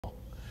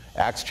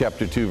Acts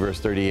chapter 2, verse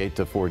 38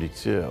 to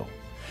 42.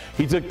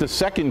 He took the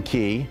second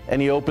key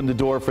and he opened the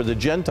door for the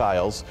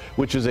Gentiles,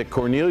 which is at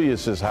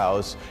Cornelius'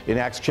 house in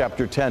Acts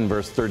chapter 10,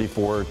 verse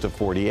 34 to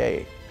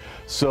 48.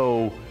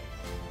 So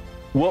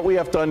what we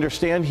have to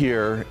understand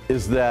here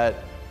is that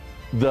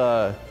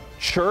the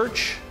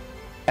church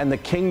and the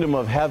kingdom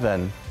of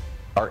heaven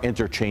are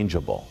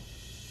interchangeable.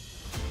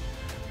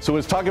 So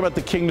it's talking about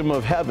the kingdom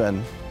of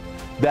heaven.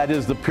 That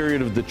is the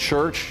period of the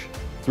church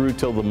through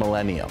till the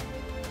millennium.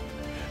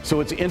 So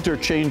it's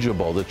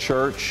interchangeable, the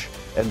church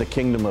and the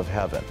kingdom of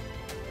heaven.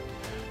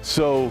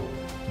 So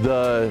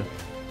the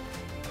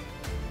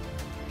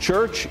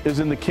church is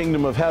in the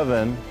kingdom of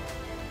heaven,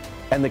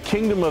 and the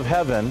kingdom of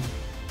heaven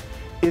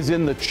is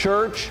in the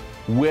church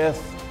with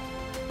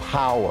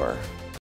power.